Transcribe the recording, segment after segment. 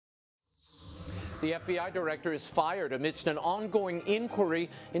The FBI director is fired amidst an ongoing inquiry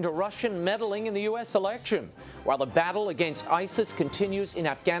into Russian meddling in the U.S. election, while the battle against ISIS continues in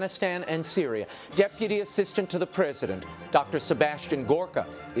Afghanistan and Syria. Deputy Assistant to the President, Dr. Sebastian Gorka,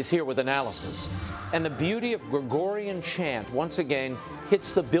 is here with analysis. And the beauty of Gregorian chant once again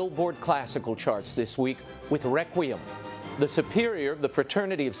hits the Billboard classical charts this week with Requiem. The superior of the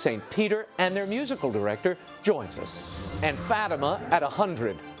Fraternity of St. Peter and their musical director joins us. And Fatima at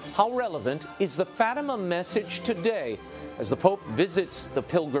 100. How relevant is the Fatima message today? As the Pope visits the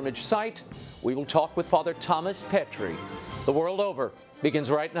pilgrimage site, we will talk with Father Thomas PETRI. The World Over begins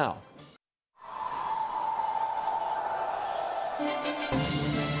right now.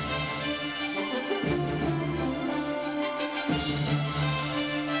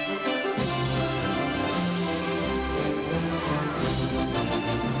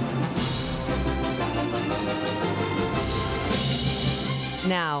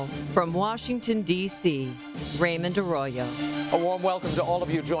 Now, from Washington, D.C., Raymond Arroyo. A warm welcome to all of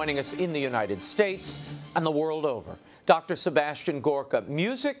you joining us in the United States and the world over. Dr. Sebastian Gorka,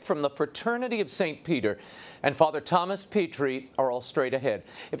 music from the Fraternity of St. Peter, and Father Thomas PETRI are all straight ahead.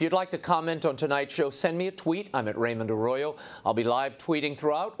 If you'd like to comment on tonight's show, send me a tweet. I'm at Raymond Arroyo. I'll be live tweeting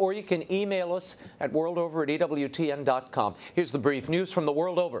throughout, or you can email us at worldover@ewtn.com. Here's the brief news from the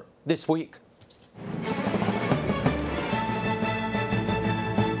world over this week.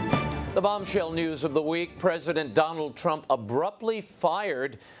 The bombshell news of the week: President Donald Trump abruptly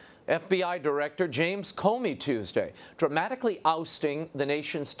fired FBI Director James Comey Tuesday, dramatically ousting the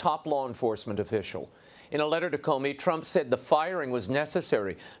nation's top law enforcement official. In a letter to Comey, Trump said the firing was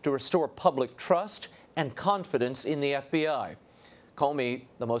necessary to restore public trust and confidence in the FBI. Comey,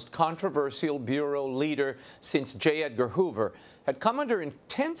 the most controversial bureau leader since J. Edgar Hoover, had come under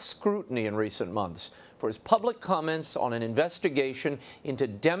intense scrutiny in recent months for his public comments on an investigation into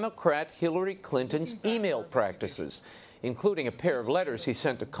Democrat Hillary Clinton's email practices, including a pair of letters he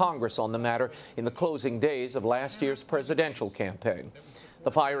sent to Congress on the matter in the closing days of last year's presidential campaign. The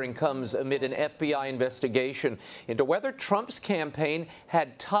firing comes amid an FBI investigation into whether Trump's campaign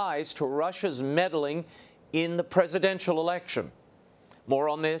had ties to Russia's meddling in the presidential election. More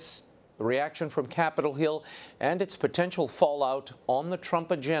on this, the reaction from Capitol Hill, and its potential fallout on the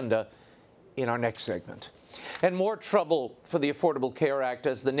Trump agenda in our next segment. And more trouble for the Affordable Care Act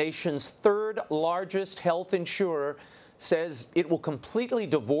as the nation's third largest health insurer says it will completely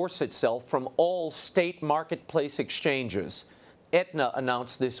divorce itself from all state marketplace exchanges. Aetna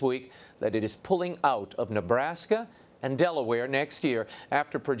announced this week that it is pulling out of Nebraska and Delaware next year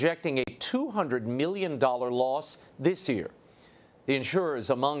after projecting a $200 million loss this year. The insurers,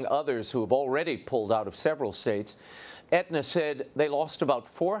 among others who have already pulled out of several states, Aetna said they lost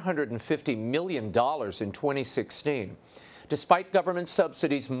about $450 million in 2016. Despite government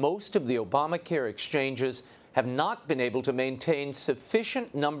subsidies, most of the Obamacare exchanges have not been able to maintain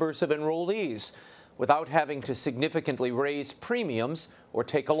sufficient numbers of enrollees without having to significantly raise premiums or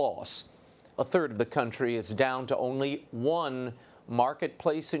take a loss. A third of the country is down to only one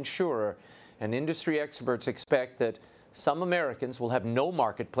marketplace insurer, and industry experts expect that some Americans will have no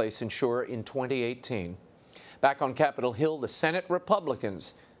marketplace insurer in 2018. Back on Capitol Hill, the Senate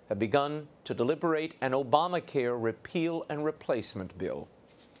Republicans have begun to deliberate an Obamacare repeal and replacement bill.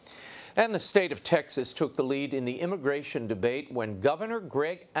 And the state of Texas took the lead in the immigration debate when Governor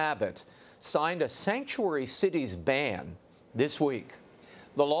Greg Abbott signed a sanctuary cities ban this week.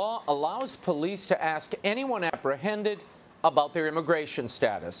 The law allows police to ask anyone apprehended about their immigration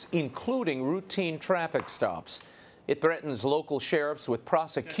status, including routine traffic stops. It threatens local sheriffs with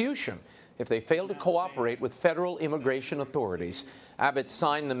prosecution if they fail to cooperate with federal immigration authorities. Abbott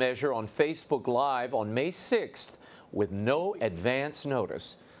signed the measure on Facebook Live on May 6th with no advance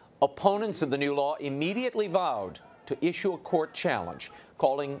notice. Opponents of the new law immediately vowed to issue a court challenge,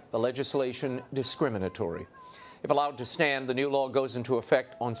 calling the legislation discriminatory. If allowed to stand, the new law goes into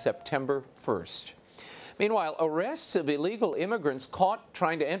effect on September 1st. Meanwhile, arrests of illegal immigrants caught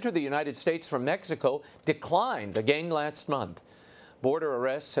trying to enter the United States from Mexico declined again last month. Border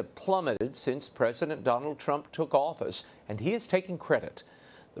arrests have plummeted since President Donald Trump took office, and he is taking credit.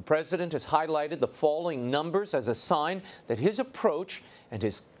 The president has highlighted the falling numbers as a sign that his approach and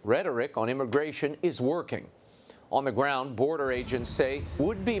his rhetoric on immigration is working. On the ground, border agents say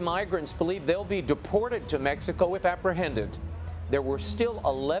would-be migrants believe they'll be deported to Mexico if apprehended. There were still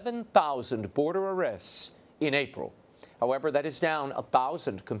 11,000 border arrests in April. However, that is down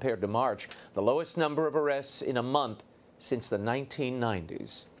 1,000 compared to March, the lowest number of arrests in a month since the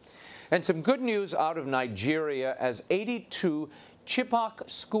 1990s. And some good news out of Nigeria as 82 Chibok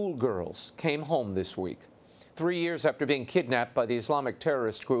schoolgirls came home this week, 3 years after being kidnapped by the Islamic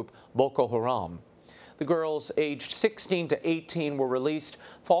terrorist group Boko Haram. The girls aged 16 to 18 were released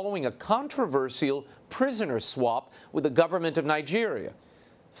following a controversial prisoner swap with the government of Nigeria.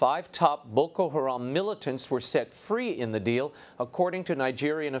 5 top Boko Haram militants were set free in the deal, according to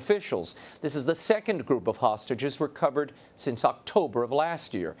Nigerian officials. This is the second group of hostages recovered since October of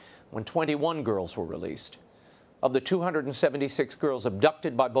last year, when 21 girls were released. Of the 276 girls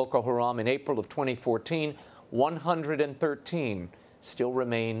abducted by Boko Haram in April of 2014, 113 still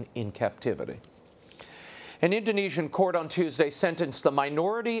remain in captivity. An Indonesian court on Tuesday sentenced the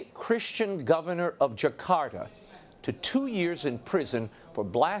minority Christian governor of Jakarta to 2 years in prison for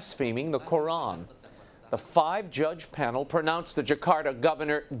blaspheming the Quran. The 5-judge panel pronounced the Jakarta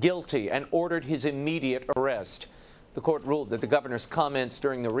governor guilty and ordered his immediate arrest. The court ruled that the governor's comments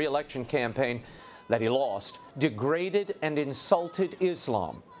during the re-election campaign that he lost degraded and insulted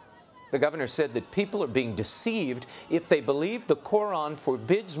Islam. The governor said that people are being deceived if they believe the Quran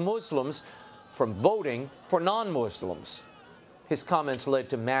forbids Muslims from voting for non-Muslims. His comments led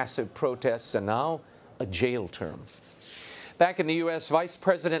to massive protests and now a jail term. Back in the U.S., Vice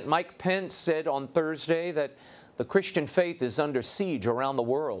President Mike Pence said on Thursday that the Christian faith is under siege around the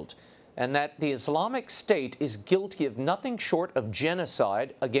world and that the Islamic State is guilty of nothing short of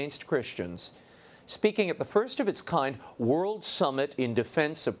genocide against Christians. Speaking at the first of its kind World Summit in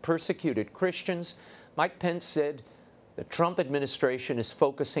defense of persecuted Christians, Mike Pence said the Trump administration is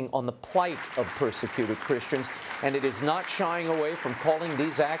focusing on the plight of persecuted Christians, and it is not shying away from calling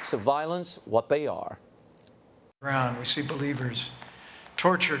these acts of violence what they are. We see believers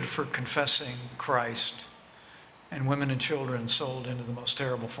tortured for confessing Christ, and women and children sold into the most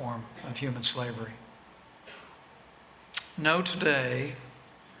terrible form of human slavery. Know today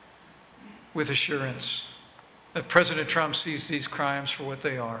with assurance that President Trump sees these crimes for what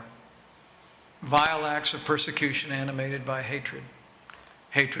they are: vile acts of persecution animated by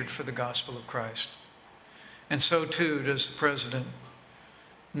hatred for the gospel of Christ. And so too does the President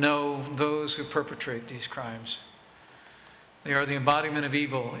know those who perpetrate these crimes. They are the embodiment of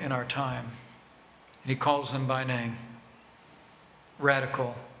evil in our time, and he calls them by name: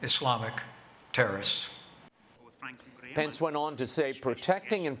 radical Islamic terrorists. Pence went on to say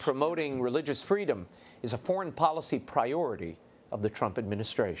protecting and promoting religious freedom is a foreign policy priority of the Trump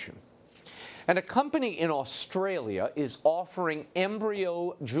administration. And a company in Australia is offering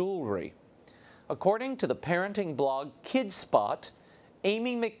embryo jewelry. According to the parenting blog KidSpot,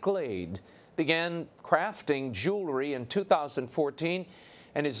 Amy McGlade began crafting jewelry in 2014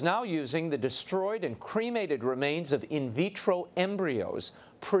 and is now using the destroyed and cremated remains of in vitro embryos,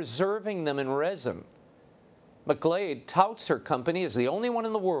 preserving them in resin. McGlade touts her company as the only one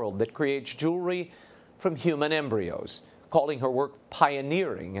in the world that creates jewelry from human embryos, calling her work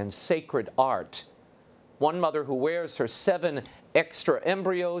pioneering and sacred art. One mother who wears her 7 extra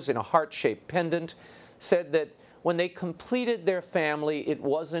embryos in a heart-shaped pendant said that when they completed their family, it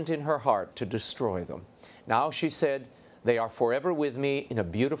wasn't in her heart to destroy them. Now, she said, they are forever with me in a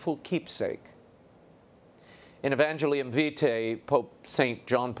beautiful keepsake. In Evangelium Vitae, Pope St.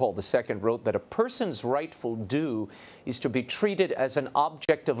 John Paul II wrote that a person's rightful due is to be treated as an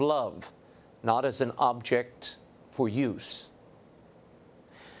object of love, not as an object for use.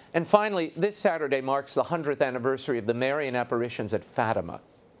 And finally, this Saturday marks the 100th anniversary of the Marian apparitions at Fatima.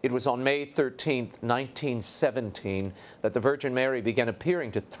 It was on May 13, 1917, that the Virgin Mary began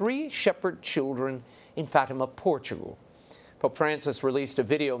appearing to 3 shepherd children in Fatima, Portugal. Pope Francis released a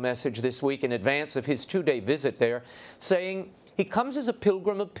video message this week in advance of his 2-day visit there, saying he comes as a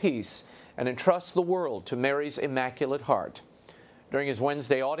pilgrim of peace and entrusts the world to Mary's Immaculate Heart. During his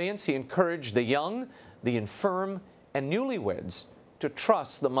Wednesday audience, he encouraged the young, the infirm, and newlyweds to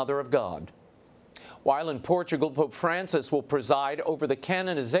trust the Mother of God. While in Portugal, Pope Francis will preside over the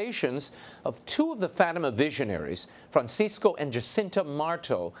canonizations of 2 of the Fatima visionaries, Francisco and Jacinta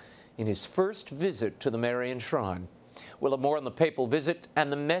Marto, in his first visit to the Marian Shrine. We'll have more on the papal visit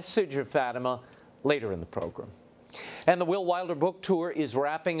and the message of Fatima later in the program. And the Will Wilder Book Tour is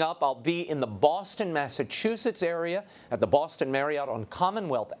wrapping up. I'll be in the Boston, Massachusetts area at the Boston Marriott on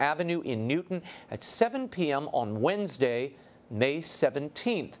Commonwealth Avenue in Newton at 7 p.m. on Wednesday, May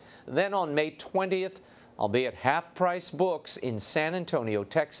 17th. Then on May 20th, I'll be at Half Price Books in San Antonio,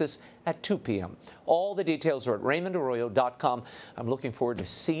 Texas at 2 p.m. All the details are at RaymondArroyo.com. I'm looking forward to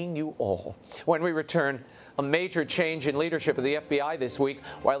seeing you all. When we return, a major change in leadership of the FBI this week,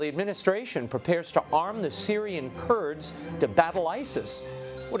 while the administration prepares to arm the Syrian Kurds to battle ISIS.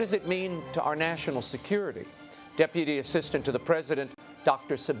 What does it mean to our national security? Deputy Assistant to the President,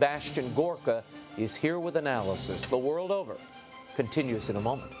 Dr. SEBASTIAN GORKA, is here with analysis. The World Over continues in a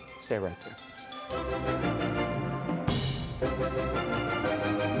moment. Stay right there.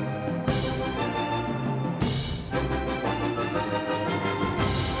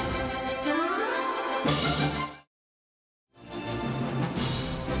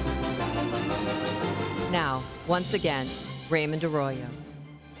 Once again, Raymond Arroyo.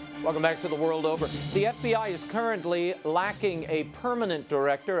 Welcome back to The World Over. The FBI is currently lacking a permanent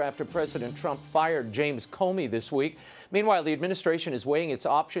director after President Trump fired James Comey this week. Meanwhile, the administration is weighing its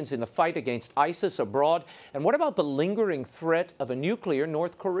options in the fight against ISIS abroad. And what about the lingering threat of a nuclear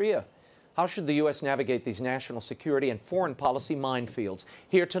North Korea? How should the U.S. navigate these national security and foreign policy minefields?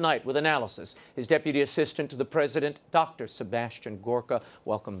 Here tonight with analysis, his Deputy Assistant to the President, Dr. Sebastian Gorka.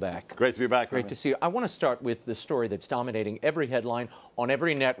 Welcome back. Great to be back. Great to see you. I want to start with the story that's dominating every headline on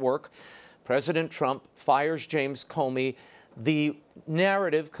every network. President Trump fires James Comey. The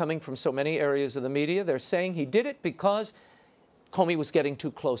narrative coming from so many areas of the media, they're saying he did it because Comey was getting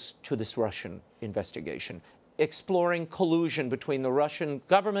too close to this Russian investigation, exploring collusion between the Russian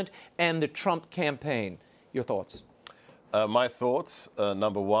government and the Trump campaign. Your thoughts? My thoughts,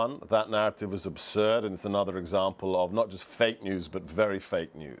 number one, that narrative is absurd, and it's another example of not just fake news, but very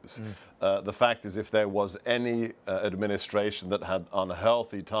fake news. The fact is, if there was any administration that had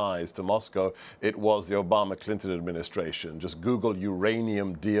unhealthy ties to Moscow, it was the Obama-Clinton administration. Just Google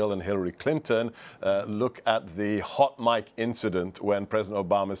uranium deal and Hillary Clinton. Look at the hot mic incident when President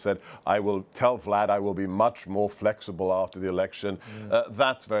Obama said, I will tell Vlad I will be much more flexible after the election.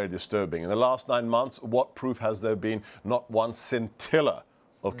 That's very disturbing. In the last 9 months, what proof has there been? Not one scintilla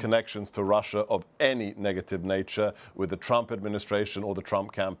of connections to Russia of any negative nature with the Trump administration or the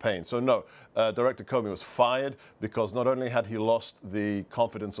Trump campaign. So no, Director Comey was fired because not only had he lost the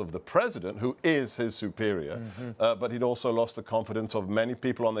confidence of the president, who is his superior, but he'd also lost the confidence of many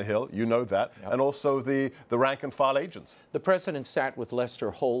people on the Hill, you know that, and also the rank and file agents. The president sat with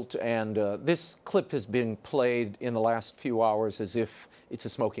Lester Holt, and this clip has been played in the last few hours as if it's a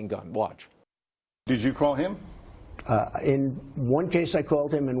smoking gun. Watch. Did you call him? In one case I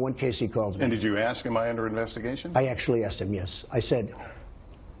called him, in one case he called me. And did you ask him, am I under investigation? I actually asked him, yes. I said,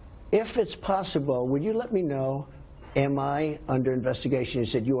 if it's possible, would you let me know, am I under investigation? He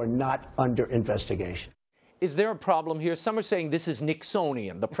said, you are not under investigation. Is there a problem here? Some are saying this is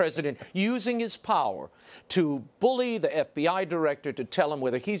Nixonian, the president using his power to bully the FBI director to tell him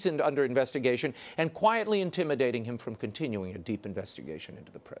whether he's under investigation and quietly intimidating him from continuing a deep investigation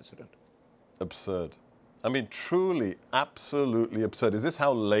into the president. Absurd. I mean, truly, absolutely absurd. Is this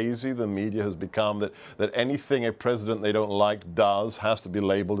how lazy the media has become, that anything a president they don't like does has to be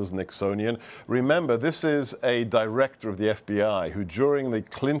labeled as Nixonian? Remember, this is a director of the FBI who, during the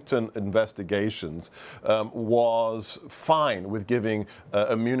Clinton investigations, was fine with giving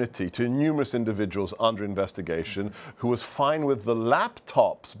immunity to numerous individuals under investigation, who was fine with the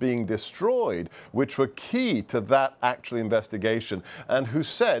laptops being destroyed, which were key to that actual investigation, and who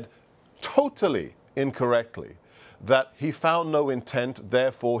said, totally incorrectly, that he found no intent,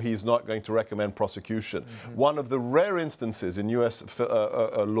 therefore he's not going to recommend prosecution. One of the rare instances in U.S.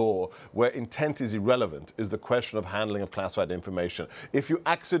 law where intent is irrelevant is the question of handling of classified information. If you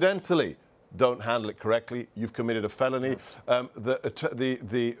accidentally don't handle it correctly, you've committed a felony.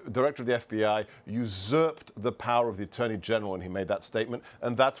 The director of the FBI usurped the power of the Attorney General when he made that statement,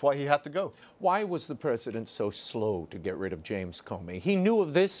 and that's why he had to go. Why was the president so slow to get rid of James Comey? He knew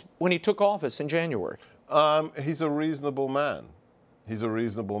of this when he took office in January. He's a reasonable man. He's a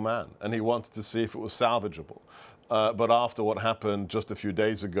reasonable man, and he wanted to see if it was salvageable. But after what happened just a few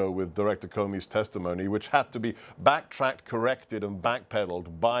days ago with Director Comey's testimony, which had to be backtracked, corrected, and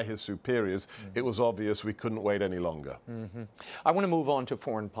backpedaled by his superiors, it was obvious we couldn't wait any longer. I want to move on to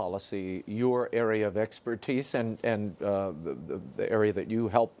foreign policy, your area of expertise and the area that you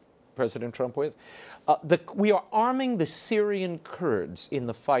help President Trump with. We are arming the Syrian Kurds in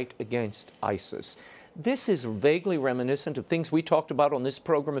the fight against ISIS. This is vaguely reminiscent of things we talked about on this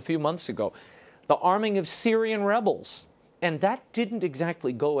program a few months ago. The arming of Syrian rebels. And that didn't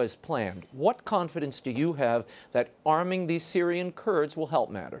exactly go as planned. What confidence do you have that arming these Syrian Kurds will help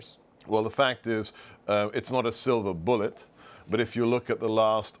matters? Well, the fact is, it's not a silver bullet, but if you look at the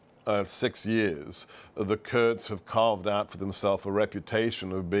last 6 years, the Kurds have carved out for themselves a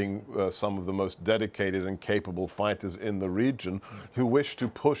reputation of being some of the most dedicated and capable fighters in the region who wish to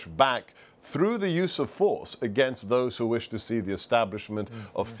push back through the use of force against those who wish to see the establishment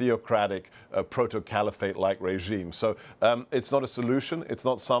of theocratic, proto-caliphate-like regimes. So it's not a solution. It's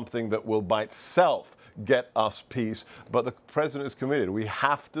not something that will by itself get us peace, but the president is committed. We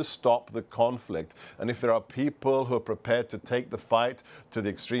have to stop the conflict. And if there are people who are prepared to take the fight to the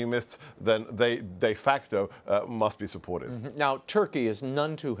extremists, then they de facto must be supported. Now, Turkey is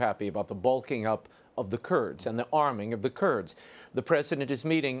none too happy about the bulking up of the Kurds and the arming of the Kurds. The president is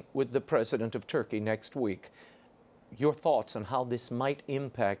meeting with the president of Turkey next week. Your thoughts on how this might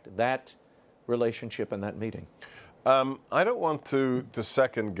impact that relationship and that meeting? I don't want to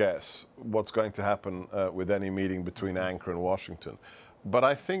second guess what's going to happen with any meeting between Ankara and Washington. But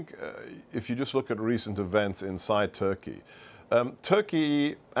I think if you just look at recent events inside Turkey,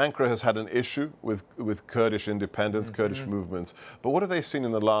 Ankara has had an issue with Kurdish independence, Kurdish movements. But what have they seen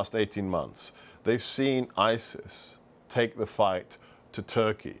in the last 18 months? They've seen ISIS take the fight to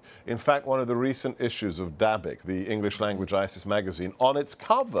Turkey. In fact, one of the recent issues of Dabik, the English language ISIS magazine, on its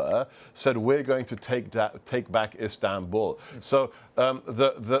cover said, we're going to take back Istanbul. So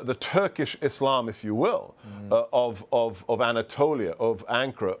the Turkish Islam, if you will, of Anatolia, of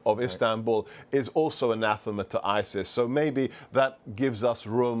Ankara, of Istanbul, is also anathema to ISIS. So maybe that gives us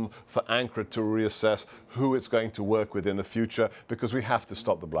room for Ankara to reassess who it's going to work with in the future, because we have to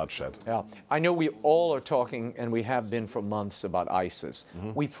stop the bloodshed. Yeah, I know we all are talking, and we have been for months, about ISIS.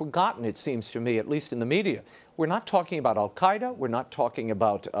 We've forgotten, it seems to me, at least in the media. We're not talking about Al-Qaeda. We're not talking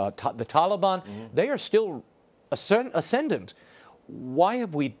about the Taliban. They are still ascendant. Why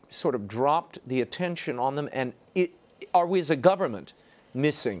have we sort of dropped the attention on them? And are we as a government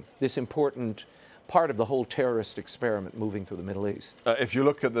missing this important part of the whole terrorist experiment moving through the Middle East? If you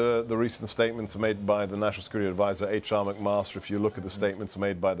look at the recent statements made by the National Security Advisor, H.R. McMaster, if you look at the statements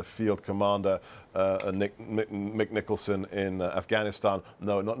made by the field commander, Mick Nicholson, in Afghanistan,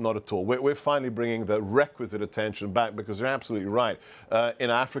 no, not at all. We're finally bringing the requisite attention back, because you're absolutely right. In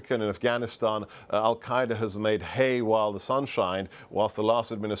Africa and in Afghanistan, Al-Qaeda has made hay while the sun shined, whilst the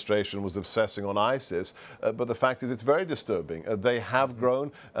last administration was obsessing on ISIS. But the fact is, it's very disturbing. They have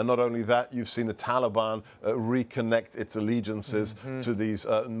grown, and not only that, you've seen the Taliban reconnect its allegiances to these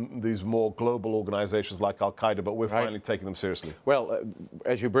more global organizations like Al-Qaeda, but we're finally taking them seriously. Well,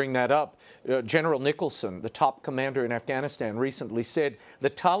 as you bring that up, General Nicholson, the top commander in Afghanistan, recently said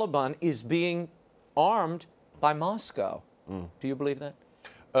the Taliban is being armed by Moscow. Do you believe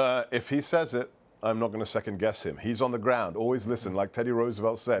that? If he says it, I'm not going to second guess him. He's on the ground. Always listen. Like Teddy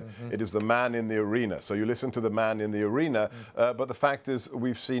Roosevelt said, it is the man in the arena. So you listen to the man in the arena. But the fact is,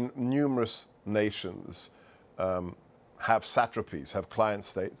 we've seen numerous nations have satrapies, have client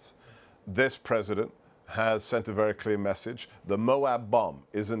states. This president has sent a very clear message. The Moab bomb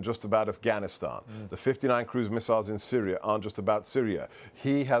isn't just about Afghanistan. The 59 cruise missiles in Syria aren't just about Syria.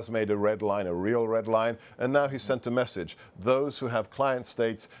 He has made a red line, a real red line, and now he's sent a message. Those who have client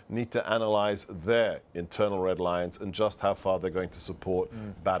states need to analyze their internal red lines and just how far they're going to support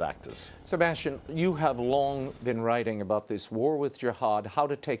bad actors. Sebastian, you have long been writing about this war with jihad, how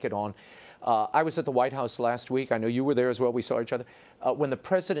to take it on. I was at the White House last week. I know you were there as well. We saw each other. When the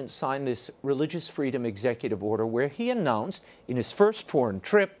president signed this religious freedom executive order, where he announced in his first foreign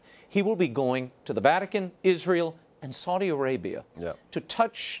trip, he will be going to the Vatican, Israel, and Saudi Arabia to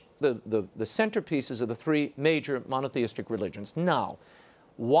touch the centerpieces of the three major monotheistic religions. Now,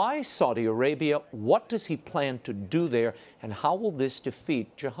 why Saudi Arabia? What does he plan to do there? And how will this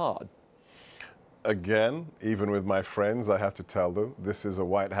defeat jihad? Again, even with my friends, I have to tell them, this is a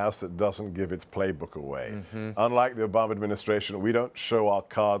White House that doesn't give its playbook away. Unlike the Obama administration, we don't show our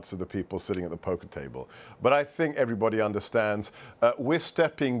cards to the people sitting at the poker table. But I think everybody understands we're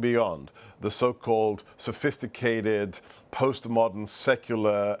stepping beyond the so-called sophisticated, postmodern,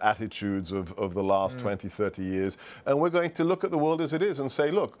 secular attitudes of the last 20, 30 years. And we're going to look at the world as it is and say,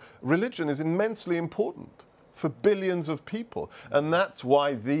 look, religion is immensely important for billions of people. And that's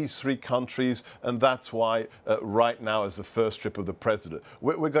why these three countries, and that's why right now as the first trip of the president,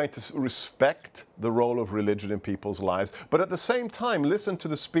 we're going to respect the role of religion in people's lives, but at the same time, listen to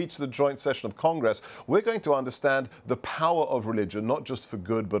the speech of the joint session of Congress. We're going to understand the power of religion, not just for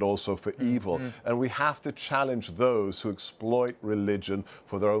good, but also for evil. And we have to challenge those who exploit religion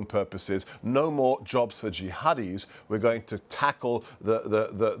for their own purposes. No more jobs for jihadis. We're going to tackle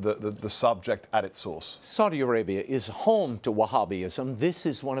the subject at its source. Saudi Arabia is home to Wahhabism. This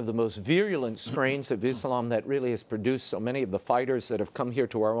is one of the most virulent strains of Islam that really has produced so many of the fighters that have come here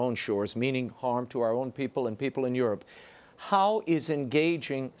to our own shores, meaning harm to our own people and people in Europe. How is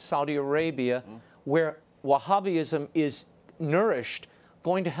engaging Saudi Arabia, where Wahhabism is nourished,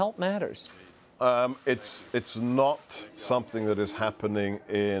 going to help matters? It's not something that is happening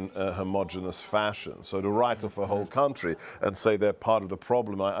in a homogenous fashion. So to write off a whole country and say they're part of the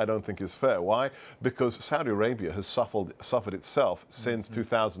problem, I don't think is fair. Why? Because Saudi Arabia has suffered itself since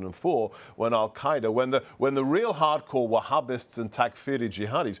 2004, when Al-Qaeda, when the real hardcore Wahhabists and Takfiri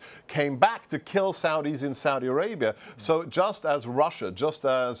jihadis came back to kill Saudis in Saudi Arabia. So just as Russia, just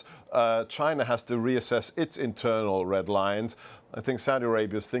as China has to reassess its internal red lines, I think Saudi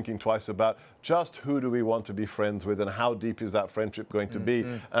Arabia is thinking twice about just who do we want to be friends with and how deep is that friendship going to be.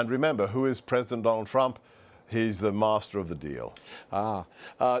 And remember, who is President Donald Trump? He's the master of the deal.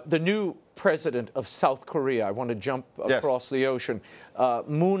 The new president of South Korea, I want to jump across the ocean,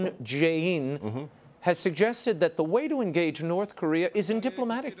 Moon Jae-in, has suggested that the way to engage North Korea is in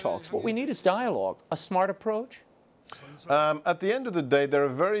diplomatic talks. What we need is dialogue, a smart approach. At the end of the day, there are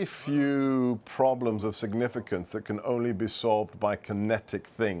very few problems of significance that can only be solved by kinetic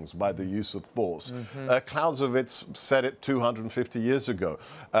things, by the use of force. Clausewitz said it 250 years ago.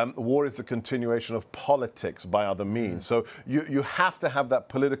 War is the continuation of politics by other means. So you have to have that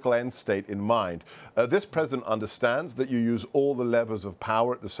political end state in mind. This president understands that you use all the levers of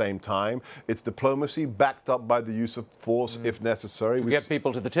power at the same time. It's diplomacy backed up by the use of force if necessary. To get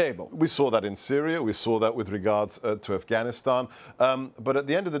people to the table. We saw that in Syria. We saw that with regards to Afghanistan. But at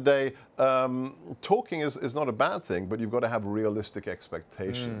the end of the day, talking is not a bad thing, but you've got to have realistic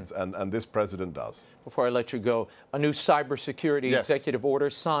expectations, and this president does. Before I let you go, a new cybersecurity executive order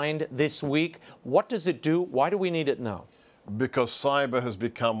signed this week. What does it do? Why do we need it now? Because cyber has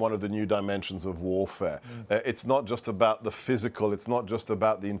become one of the new dimensions of warfare. It's not just about the physical, it's not just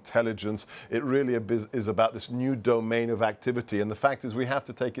about the intelligence, it really is about this new domain of activity. And the fact is we have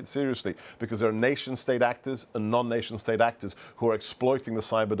to take it seriously because there are nation-state actors and non-nation-state actors who are exploiting the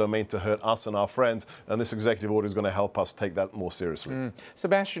cyber domain to hurt us and our friends, and this executive order is going to help us take that more seriously.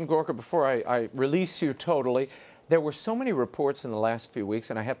 Sebastian Gorka, before I release you totally, there were so many reports in the last few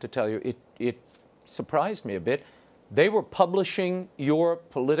weeks, and I have to tell you, it surprised me a bit. They were publishing your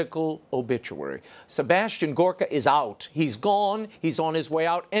political obituary. Sebastian Gorka is out. He's gone. He's on his way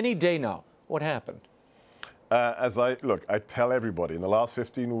out any day now. What happened? I tell everybody, in the last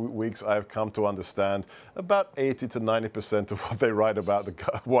 15 weeks, I've come to understand about 80 to 90% of what they write about the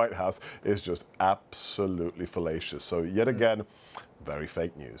White House is just absolutely fallacious. So yet again, very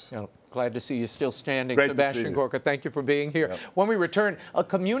fake news. Yeah, glad to see you still standing. Great Sebastian Gorka, thank you for being here. Yep. When we return, a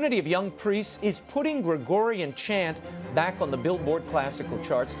community of young priests is putting Gregorian chant back on the Billboard classical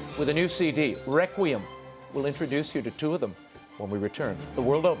charts with a new CD, Requiem. We'll introduce you to two of them when we return. The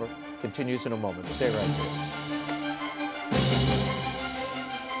World Over continues in a moment. Stay right here.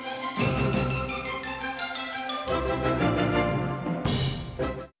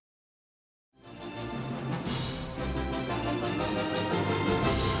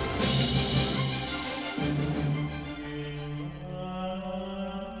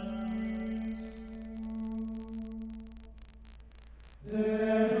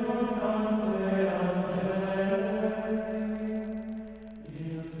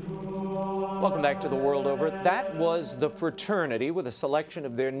 Welcome back to The World Over. That was the Fraternity with a selection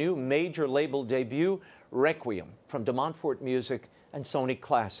of their new major label debut, Requiem, from De Montfort Music and Sony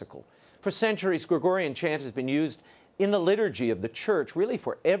Classical. For centuries, Gregorian chant has been used in the liturgy of the church, really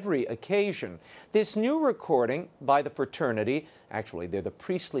for every occasion. This new recording by the Fraternity, actually they're the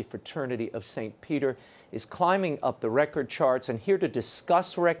Priestly Fraternity of St. Peter, is climbing up the record charts, and here to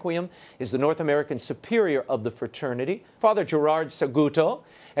discuss Requiem is the North American Superior of the Fraternity, Father Gerard Saguto,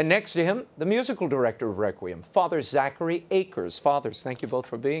 and next to him, the musical director of Requiem, Father Zachary Akers. Fathers, thank you both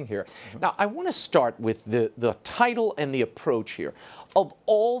for being here. Now, I want to start with the title and the approach here. Of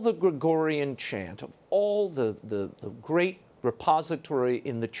all the Gregorian chant, of all the great repository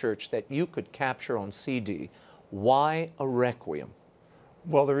in the church that you could capture on CD, why a Requiem?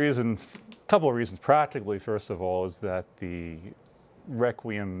 Well, a couple of reasons. Practically, first of all, is that the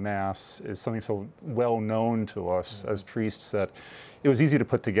Requiem Mass is something so well known to us as priests that it was easy to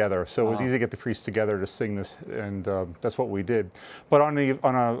put together. So it was easy to get the priests together to sing this, and that's what we did. But on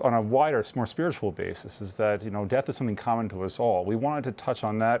a wider, more spiritual basis, is that death is something common to us all. We wanted to touch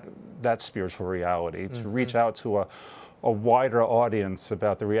on that spiritual reality, to reach out to a wider audience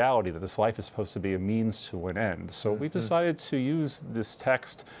about the reality that this life is supposed to be a means to an end. So we've decided to use this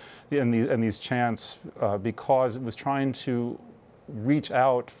text and these chants because it was trying to reach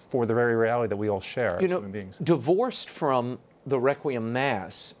out for the very reality that we all share as human beings. Divorced from the Requiem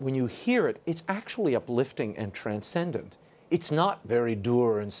Mass, when you hear it, it's actually uplifting and transcendent. It's not very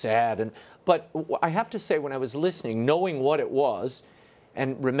dour and sad, but I have to say, when I was listening, knowing what it was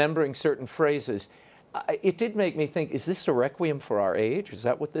and remembering certain phrases, it did make me think, is this a Requiem for our age? Is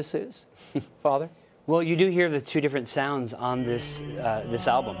that what this is, Father? Well, you do hear the two different sounds on this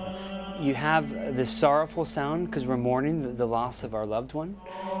album. You have this sorrowful sound because we're mourning the loss of our loved one,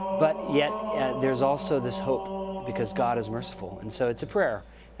 but yet there's also this hope because God is merciful, and so it's a prayer,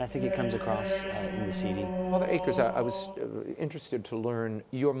 and I think it comes across in the CD. Father Akers, I was interested to learn,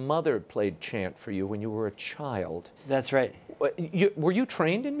 your mother played chant for you when you were a child. That's right. Were you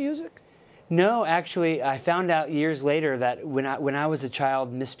trained in music? No, actually, I found out years later that when I was a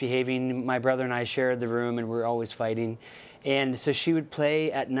child misbehaving, my brother and I shared the room and we were always fighting. And so she would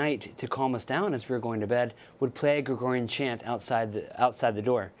play at night to calm us down as we were going to bed, would play a Gregorian chant outside the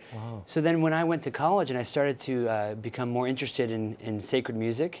door. Wow. So then when I went to college and I started to become more interested in sacred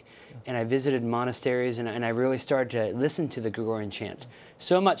music, and I visited monasteries and I really started to listen to the Gregorian chant.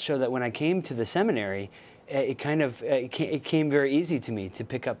 So much so that when I came to the seminary, it came very easy to me to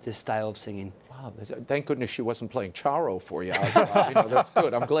pick up this style of singing. Wow, thank goodness she wasn't playing Charo for you. That's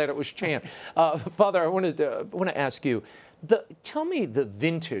good. I'm glad it was chant. Father, I want to ask you, tell me the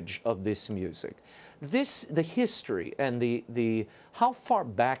vintage of this music. The history and the how far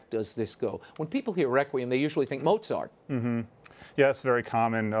back does this go? When people hear Requiem, they usually think Mozart. Mm-hmm. Yeah, it's very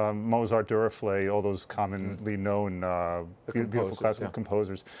common. Mozart, Duruflé, all those commonly known beautiful classical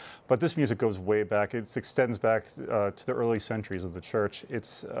composers. But this music goes way back. It extends back to the early centuries of the Church.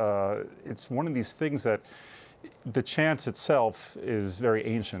 It's one of these things that the chant itself is very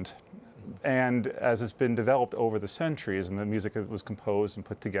ancient. And as it's been developed over the centuries, and the music was composed and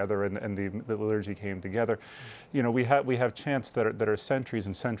put together, and the liturgy came together, we have chants that are centuries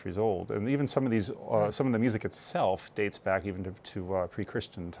and centuries old, and even some of these, some of the music itself dates back even to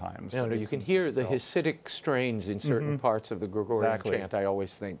pre-Christian times. You can hear the Hasidic strains in certain parts of the Gregorian chant. I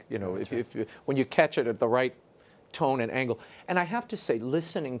always think, when you catch it at the right tone and angle. And I have to say,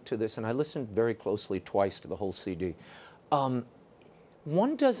 listening to this, and I listened very closely twice to the whole CD.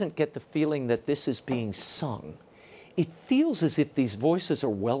 One doesn't get the feeling that this is being sung. It feels as if these voices are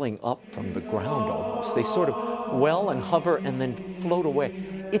welling up from the ground almost. They sort of well and hover and then float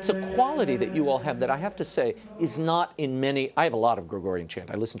away. It's a quality that you all have that I have to say is not in many. I have a lot of Gregorian chant.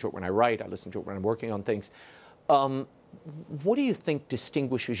 I listen to it when I write. I listen to it when I'm working on things. What do you think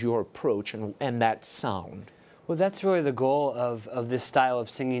distinguishes your approach and that sound? Well, that's really the goal of this style of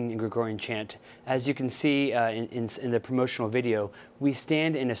singing in Gregorian chant. As you can see in the promotional video, we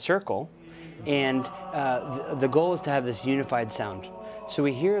stand in a circle, and the goal is to have this unified sound. So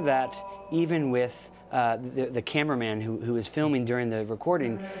we hear that even with the cameraman who was filming during the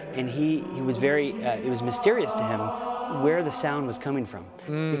recording, and he was very, it was mysterious to him where the sound was coming from.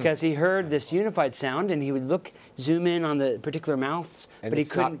 Because he heard this unified sound, and he would zoom in on the particular mouths, but he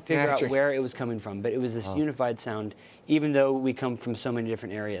couldn't figure out where it was coming from. But it was this unified sound, even though we come from so many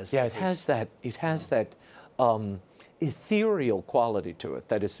different areas. Yeah, it has that ethereal quality to it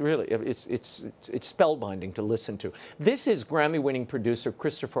that is really, it's spellbinding to listen to. This is Grammy-winning producer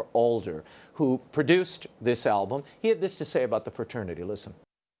Christopher Alder, who produced this album. He had this to say about the fraternity. Listen.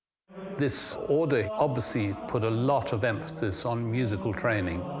 This order obviously put a lot of emphasis on musical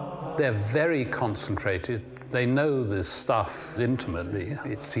training. They're very concentrated. They know this stuff intimately.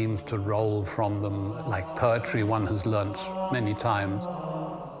 It seems to roll from them like poetry one has learnt many times.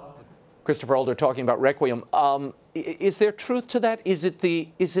 Christopher Alder talking about Requiem. Is there truth to that? Is it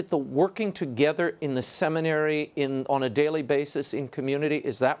the working together in the seminary on a daily basis in community?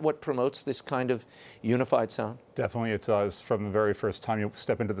 Is that what promotes this kind of unified sound? Definitely it does. From the very first time you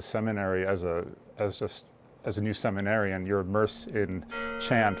step into the seminary as a new seminarian, you're immersed in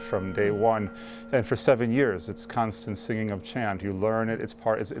chant from day one, and for 7 years it's constant singing of chant. You learn it.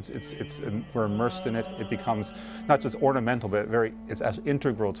 We're immersed in it. It becomes not just ornamental, but it's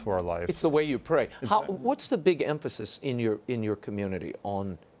integral to our life. It's the way you pray. What's the big emphasis in your community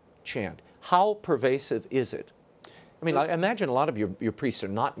on chant? How pervasive is it? I mean, I imagine a lot of your priests are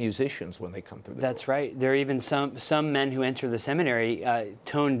not musicians when they come through the That's right. There are even some men who enter the seminary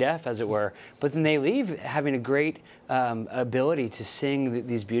tone deaf, as it were, but then they leave having a great ability to sing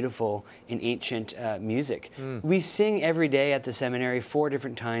these beautiful and ancient music. We sing every day at the seminary 4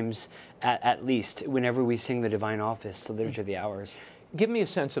 different times at least, whenever we sing the Divine Office, the Liturgy of the Hours. Give me a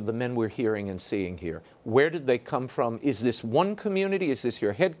sense of the men we're hearing and seeing here. Where did they come from? Is this one community? Is this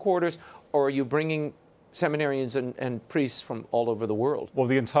your headquarters? Or are you bringing seminarians and priests from all over the world? Well,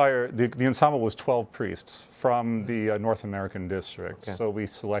 the ensemble was 12 priests from the North American district. Okay. So we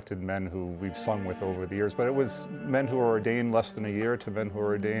selected men who we've sung with over the years, but it was men who were ordained less than a year to men who were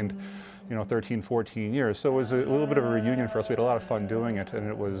ordained 13, 14 years. So it was a little bit of a reunion for us. We had a lot of fun doing it, and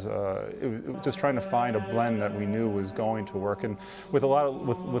it was just trying to find a blend that we knew was going to work, and with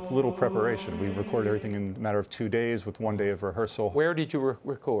little preparation. We recorded everything in a matter of 2 days with 1 day of rehearsal. Where did you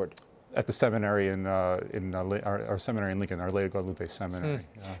record? At the seminary in our seminary in Lincoln, Our Lady of Guadalupe Seminary.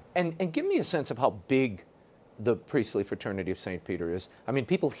 Yeah. And give me a sense of how big the Priestly Fraternity of St. Peter is. I mean,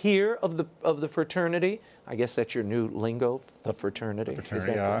 people hear of the fraternity. I guess that's your new lingo, the fraternity.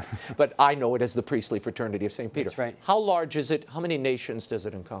 Yeah. But I know it as the Priestly Fraternity of St. Peter. That's right. How large is it? How many nations does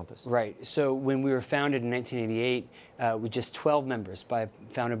it encompass? Right. So when we were founded in 1988, with just 12 members,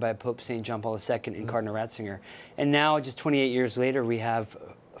 founded by Pope St. John Paul II and Cardinal Ratzinger. And now, just 28 years later, we have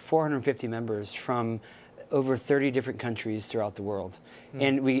 450 members from over 30 different countries throughout the world.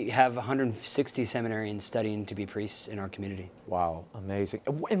 And we have 160 seminarians studying to be priests in our community. Wow, amazing.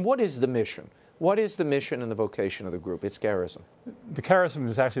 And what is the mission? What is the mission and the vocation of the group? It's charism. The charism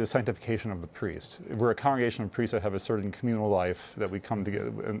is actually the sanctification of the priest. We're a congregation of priests that have a certain communal life, that we come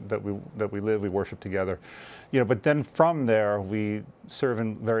together, and that we live, we worship together. But then from there, we serve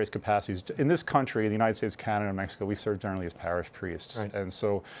in various capacities. In this country, the United States, Canada, and Mexico, we serve generally as parish priests. Right. And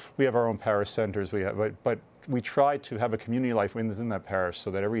so we have our own parish centers. But we try to have a community life within that parish,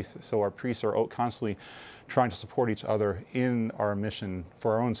 so that so our priests are constantly trying to support each other in our mission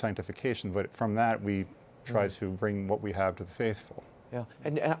for our own sanctification. But from that, we try to bring what we have to the faithful. Yeah,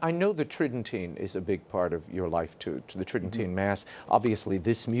 and I know the Tridentine is a big part of your life too, to the Tridentine Mass. Obviously,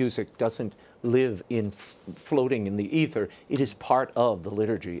 this music doesn't live floating in the ether. It is part of the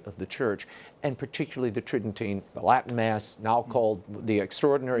liturgy of the Church, and particularly the Tridentine, the Latin Mass, now called the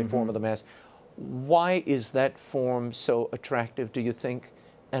extraordinary form of the Mass. Why is that form so attractive, do you think?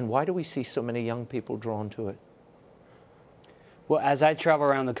 And why do we see so many young people drawn to it? Well, as I travel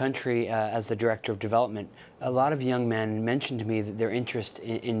around the country as the Director of Development, a lot of young men mention to me that their interest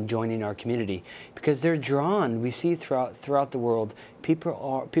in joining our community, because they're drawn. We see throughout the world,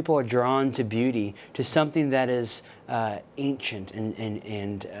 people are drawn to beauty, to something that is ancient,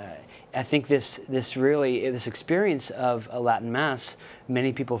 and I think this experience of a Latin Mass,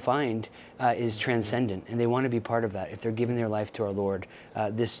 many people find is transcendent, and they want to be part of that. If they're giving their life to our Lord,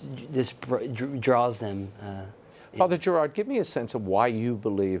 this draws them. Father Gerard, give me a sense of why you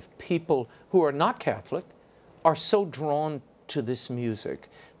believe people who are not Catholic are so drawn to this music.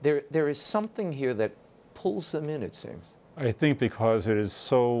 There is something here that pulls them in, it seems. I think because it is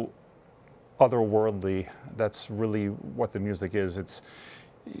so otherworldly, that's really what the music is. It's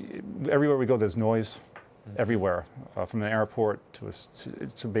everywhere we go, there's noise. Everywhere, from the airport to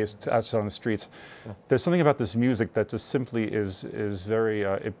outside on the streets. There's something about this music that just simply is very,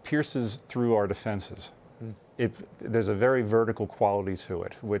 it pierces through our defenses. There's a very vertical quality to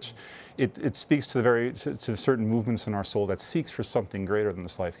it, which it speaks to to certain movements in our soul that seeks for something greater than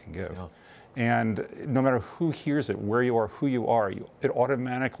this life can give. And no matter who hears it, where you are, who you are, it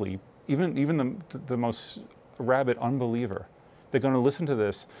automatically, even the most rabid unbeliever, they're going to listen to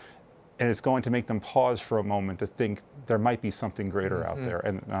this, and it's going to make them pause for a moment to think there might be something greater out there,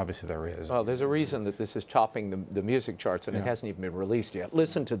 and obviously there is. Well, there's a reason that this is topping the music charts, and it hasn't even been released yet.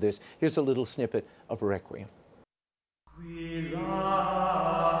 Listen to this. Here's a little snippet of Requiem.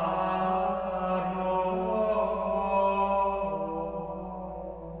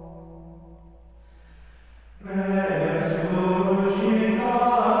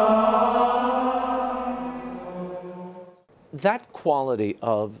 That quality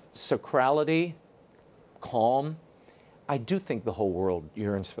of sacrality, calm, I do think the whole world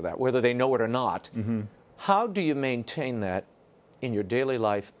yearns for that, whether they know it or not. How do you maintain that in your daily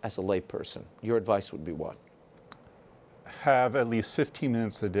life as a layperson? Your advice would be what? Have at least 15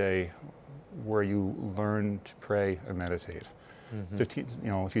 minutes a day where you learn to pray and meditate. 15,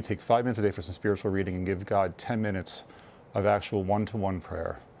 if you take 5 minutes a day for some spiritual reading and give God 10 minutes of actual one-to-one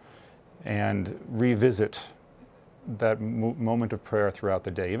prayer, and revisit that moment of prayer throughout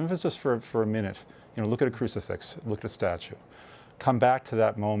the day, even if it's just for a minute. Look at a crucifix, look at a statue. Come back to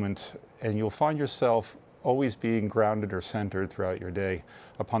that moment, and you'll find yourself always being grounded or centered throughout your day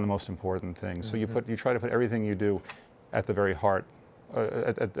upon the most important things. So you try to put everything you do at the very heart,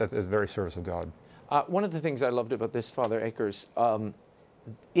 at the very service of God. One of the things I loved about this, Father Akers,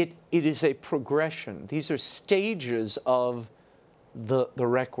 it is a progression. These are stages of the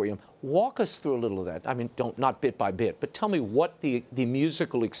Requiem. Walk us through a little of that. I mean, not bit by bit, but tell me what the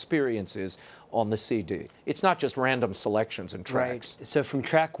musical experience is on the CD. It's not just random selections and tracks. Right. So from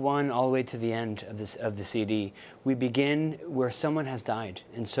track 1 all the way to the end of the CD, we begin where someone has died.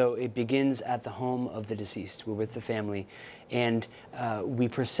 And so it begins at the home of the deceased. We're with the family, and we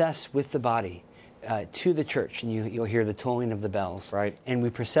process with the body to the church, and you'll hear the tolling of the bells. Right. And we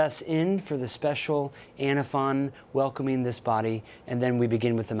process in for the special antiphon welcoming this body, and then we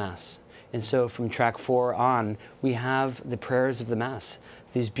begin with the Mass. And so from track 4 on, we have the prayers of the Mass,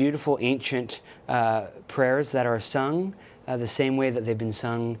 these beautiful ancient prayers that are sung the same way that they've been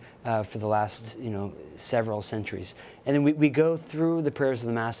sung for the last several centuries. And then we go through the prayers of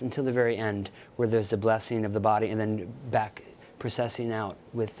the Mass until the very end, where there's the blessing of the body, and then back processing out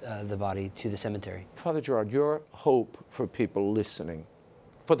with the body to the cemetery. Father Gerard, your hope for people listening,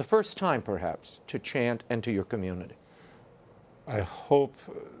 for the first time perhaps, to chant and to your community? I hope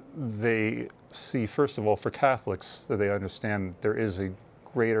they see, first of all, for Catholics, that they understand there is a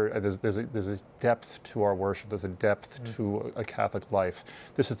greater, there's a depth to our worship, there's a depth to a Catholic life.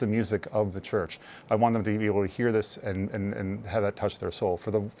 This is the music of the Church. I want them to be able to hear this and have that touch their soul.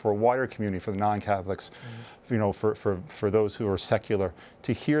 For a wider community, for the non-Catholics, you know, for those who are secular,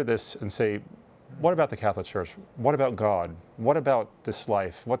 to hear this and say, what about the Catholic Church? What about God? What about this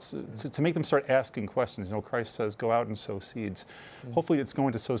life? To make them start asking questions. You know, Christ says, go out and sow seeds. Hopefully it's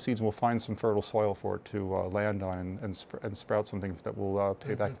going to sow seeds and we'll find some fertile soil for it to land on and sprout something that will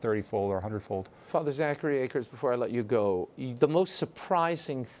pay back 30-fold or 100-fold. Father Zachary Akers, before I let you go, the most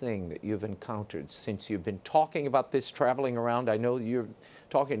surprising thing that you've encountered since you've been talking about this, traveling around, I know you're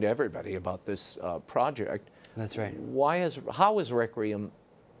talking to everybody about this project. That's right. How has Requiem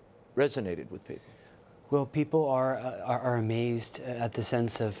resonated with people? Well, people are amazed at the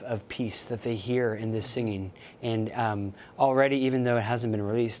sense of peace that they hear in this singing. And already, even though it hasn't been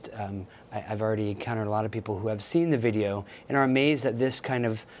released, I've already encountered a lot of people who have seen the video and are amazed that this kind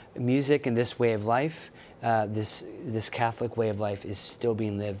of music and this way of life, this Catholic way of life, is still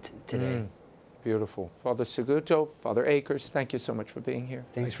being lived today. Beautiful. Father Saguto, Father Akers, thank you so much for being here.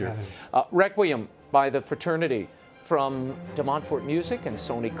 Thanks for having me. Requiem by the Fraternity from De Montfort Music and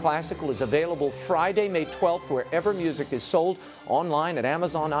Sony Classical is available Friday, May 12th, wherever music is sold, online at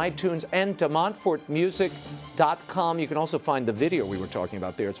Amazon, iTunes, and demontfortmusic.com. You can also find the video we were talking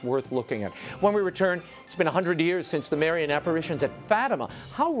about there. It's worth looking at. When we return, it's been 100 years since the Marian apparitions at Fatima.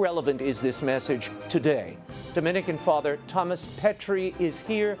 How relevant is this message today? Dominican Father Thomas Petri is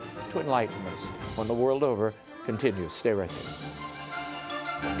here to enlighten us. When the World Over continues. Stay right there.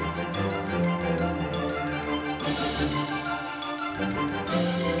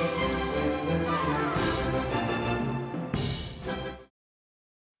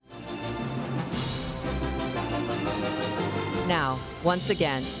 Now, once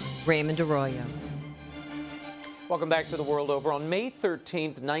again, Raymond Arroyo. Welcome back to The World Over. On May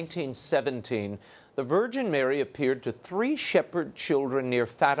 13th, 1917, the Virgin Mary appeared to 3 shepherd children near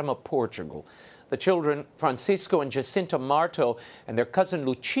Fatima, Portugal. The children, Francisco and Jacinta Marto, and their cousin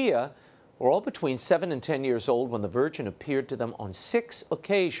Lucia, were all between 7 and 10 years old when the Virgin appeared to them on 6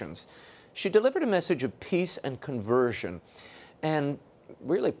 occasions. She delivered a message of peace and conversion, and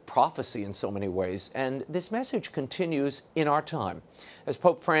really prophecy in so many ways, and this message continues in our time. As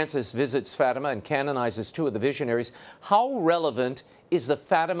Pope Francis visits Fatima and canonizes 2 of the visionaries, how relevant is the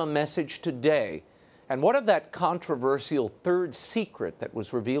Fatima message today? And what of that controversial 3rd secret that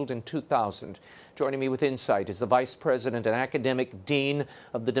was revealed in 2000? Joining me with insight is the Vice President and Academic Dean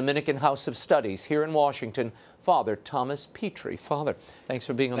of the Dominican House of Studies here in Washington, Father Thomas Petri. Father, thanks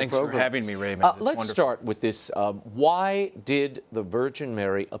for being on the program. Thanks for having me, Raymond. Let's start with this. Why did the Virgin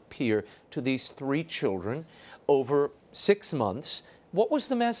Mary appear to these 3 children over 6 months? What was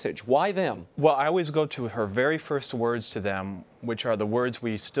the message? Why them? Well, I always go to her very first words to them, which are the words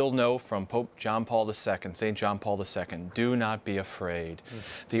we still know from Pope John Paul II, St. John Paul II, do not be afraid.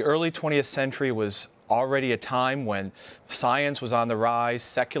 The early 20th century was already a time when science was on the rise,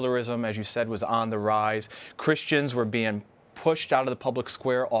 secularism, as you said, was on the rise. Christians were being pushed out of the public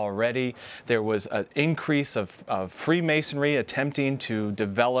square already. There was an increase of Freemasonry attempting to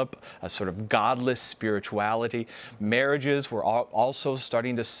develop a sort of godless spirituality. Marriages were also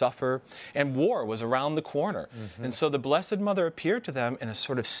starting to suffer, and war was around the corner. And so the Blessed Mother appeared to them in a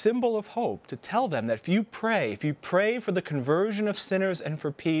sort of symbol of hope to tell them that if you pray for the conversion of sinners and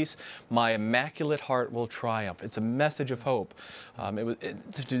for peace, my Immaculate Heart will triumph. It's a message of hope.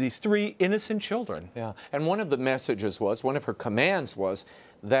 To these 3 innocent children. Yeah, and one of the messages was, one of her commands was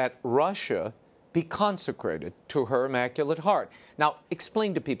that Russia be consecrated to her Immaculate Heart. Now,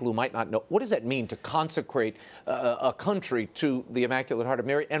 explain to people who might not know, what does that mean to consecrate a country to the Immaculate Heart of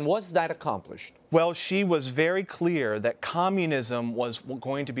Mary, and was that accomplished? Well, she was very clear that communism was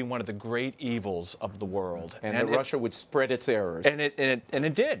going to be one of the great evils of the world. And that Russia would spread its errors. And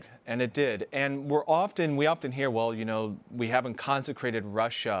it did. And we often hear, well, you know, we haven't consecrated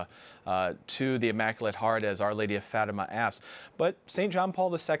Russia to the Immaculate Heart as Our Lady of Fatima asked. But St. John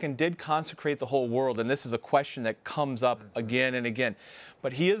Paul II did consecrate the whole world, and this is a question that comes up again and again.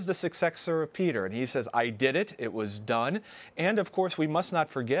 But he is the successor of Peter, and he says, I did it, it was done. And of course, we must not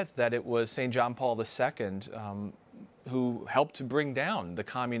forget that it was St. John Paul II who helped to bring down the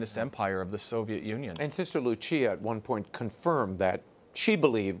communist empire of the Soviet Union. And Sister Lucia at one point confirmed that she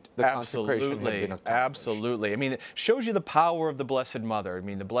believed the consecration had been accomplished. Absolutely. I mean, it shows you the power of the Blessed Mother. I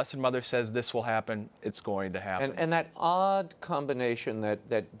mean, the Blessed Mother says this will happen, it's going to happen. And that odd combination,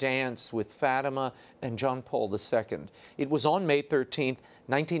 that dance with Fatima and John Paul II, it was on May 13th,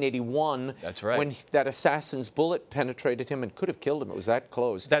 1981. That's right. When that assassin's bullet penetrated him and could have killed him. It was that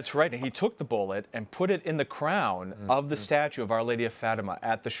close. That's right. And he took the bullet and put it in the crown of the statue of Our Lady of Fatima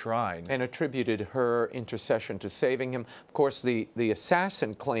at the shrine. And attributed her intercession to saving him. Of course, the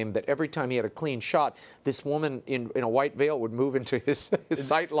assassin claimed that every time he had a clean shot, this woman in a white veil would move into his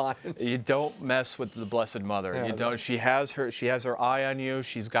sight lines. You don't mess with the Blessed Mother. Yeah, you don't. She has her eye on you.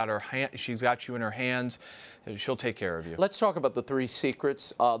 She's got you in her hands. She'll take care of you. Let's talk about the three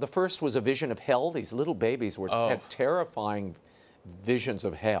secrets. The first was a vision of hell. These little babies had terrifying visions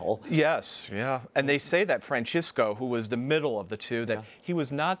of hell. Yes, yeah. And they say that Francisco, who was the middle of the two, that he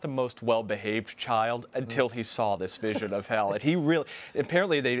was not the most well-behaved child until he saw this vision of hell. And he really,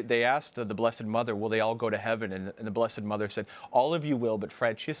 apparently they asked the Blessed Mother, will they all go to heaven? And the Blessed Mother said, all of you will, but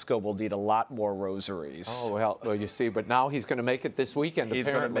Francisco will need a lot more rosaries. Oh, well, you see, but now he's going to make it this weekend, he's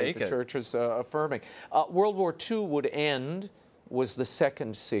going to make the it. Church is affirming. World War II would end was the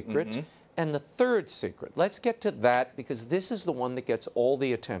second secret. And the third secret, let's get to that because this is the one that gets all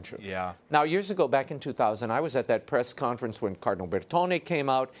the attention. Yeah. Now, years ago, back in 2000, I was at that press conference when Cardinal Bertone came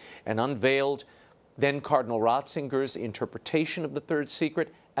out and unveiled then Cardinal Ratzinger's interpretation of the third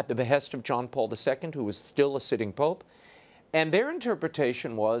secret at the behest of John Paul II, who was still a sitting pope. And their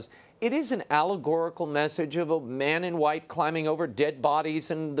interpretation was, it is an allegorical message of a man in white climbing over dead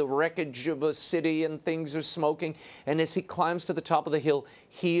bodies and the wreckage of a city and things are smoking. And as he climbs to the top of the hill,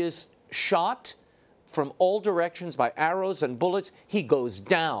 he is shot from all directions by arrows and bullets. He goes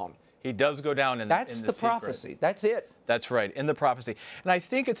down. He does go down in That's in the prophecy. That's it. That's right, in the prophecy. And I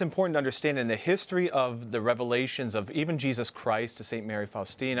think it's important to understand in the history of the revelations of even Jesus Christ to St. Mary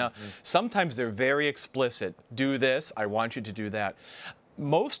Faustina, sometimes they're very explicit. Do this, I want you to do that.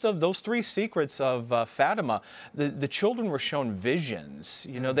 Most of those three secrets of Fatima, the children were shown visions.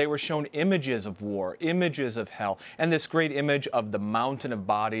 You know, they were shown images of war, images of hell, and this great image of the mountain of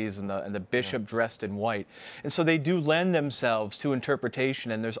bodies and the bishop dressed in white. And so they do lend themselves to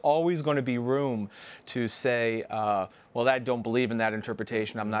interpretation, and there's always going to be room to say, well, I don't believe in that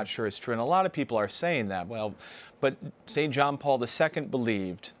interpretation. I'm not sure it's true. And a lot of people are saying that. Well, but St. John Paul II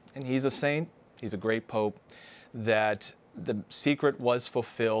believed, and he's a saint, he's a great pope, that the secret was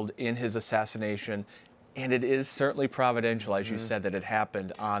fulfilled in his assassination, and it is certainly providential, as you said, that it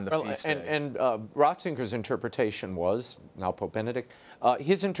happened on the feast day. And Ratzinger's interpretation was, now Pope Benedict,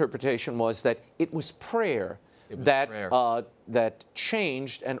 his interpretation was that it was prayer that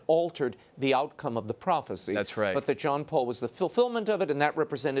changed and altered the outcome of the prophecy. That's right. But that John Paul was the fulfillment of it, and that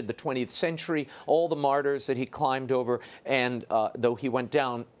represented the 20th century, all the martyrs that he climbed over, and though he went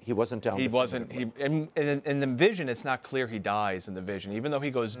down, he wasn't down. He wasn't. In the vision, it's not clear he dies in the vision, even though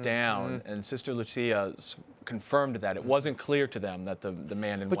he goes down, and Sister Lucia confirmed that. It wasn't clear to them that the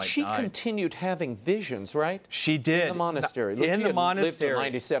man in white died. But she continued having visions, right? She did. In the monastery. In the monastery. Lived till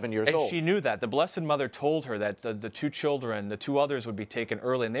 97 years old. And she knew that. The Blessed Mother told her that the two children, the two others would be taken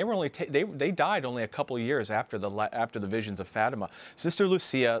early, and they were only they died only a couple of years after the visions of Fatima. Sister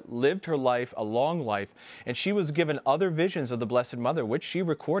Lucia lived her life, a long life, and she was given other visions of the Blessed Mother, which she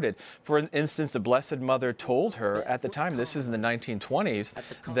recorded. For instance, the Blessed Mother told her at the time, this is in the 1920s,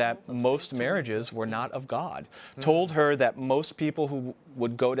 that most marriages were not of God. Told her that most people who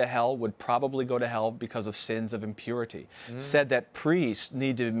would go to hell would probably go to hell because of sins of impurity. Said that priests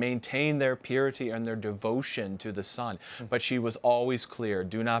need to maintain their purity and their devotion to the Son. But she was always clear,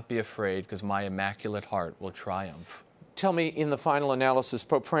 do not be afraid, because my immaculate heart will triumph. Tell me, in the final analysis,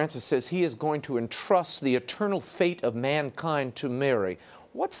 Pope Francis says he is going to entrust the eternal fate of mankind to Mary.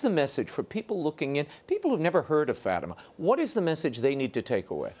 What's the message for people looking in, people who've never heard of Fatima? What is the message they need to take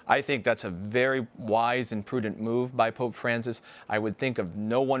away? I think that's a very wise and prudent move by Pope Francis. I would think of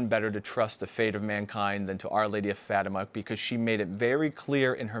no one better to trust the fate of mankind than to Our Lady of Fatima, because she made it very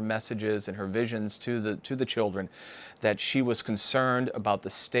clear in her messages and her visions to the children that she was concerned about the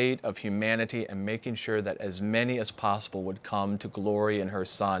state of humanity and making sure that as many as possible would come to glory in her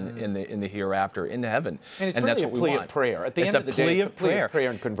Son in the hereafter, in heaven. And it's really that's what a plea we want. of prayer. At the end of the day, it's a plea of prayer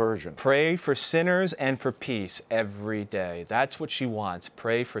and conversion. Pray for sinners and for peace every day. That's what she wants.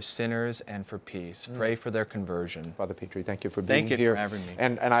 Pray for sinners and for peace. Pray for their conversion. Father Petri, thank you for being here. Thank you for having me.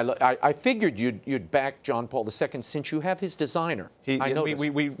 And I figured you'd back John Paul II since you have his designer. I know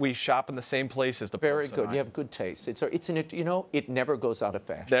we shop in the same places. Very good. You have good taste. It never goes out of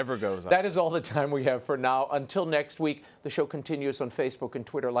fashion. Never goes out. That is all the time we have for now. Until next week, the show continues on Facebook and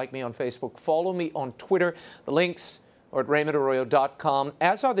Twitter. Like me on Facebook. Follow me on Twitter. The links are at RaymondArroyo.com,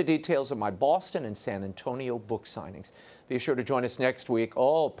 as are the details of my Boston and San Antonio book signings. Be sure to join us next week.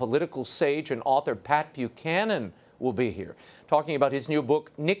 Political sage and author Pat Buchanan will be here, talking about his new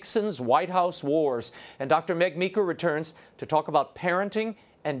book, Nixon's White House Wars. And Dr. Meg Meeker returns to talk about parenting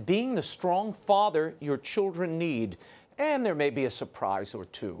and being the strong father your children need. And there may be a surprise or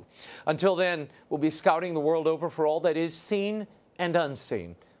two. Until then, we'll be scouting the world over for all that is seen and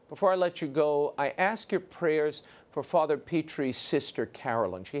unseen. Before I let you go, I ask your prayers for Father PETRI's sister,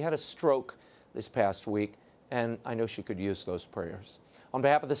 Carolyn. She had a stroke this past week, and I know she could use those prayers. On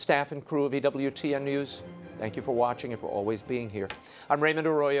behalf of the staff and crew of EWTN News, thank you for watching and for always being here. I'm Raymond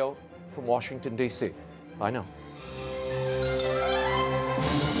Arroyo from Washington, D.C. Bye now.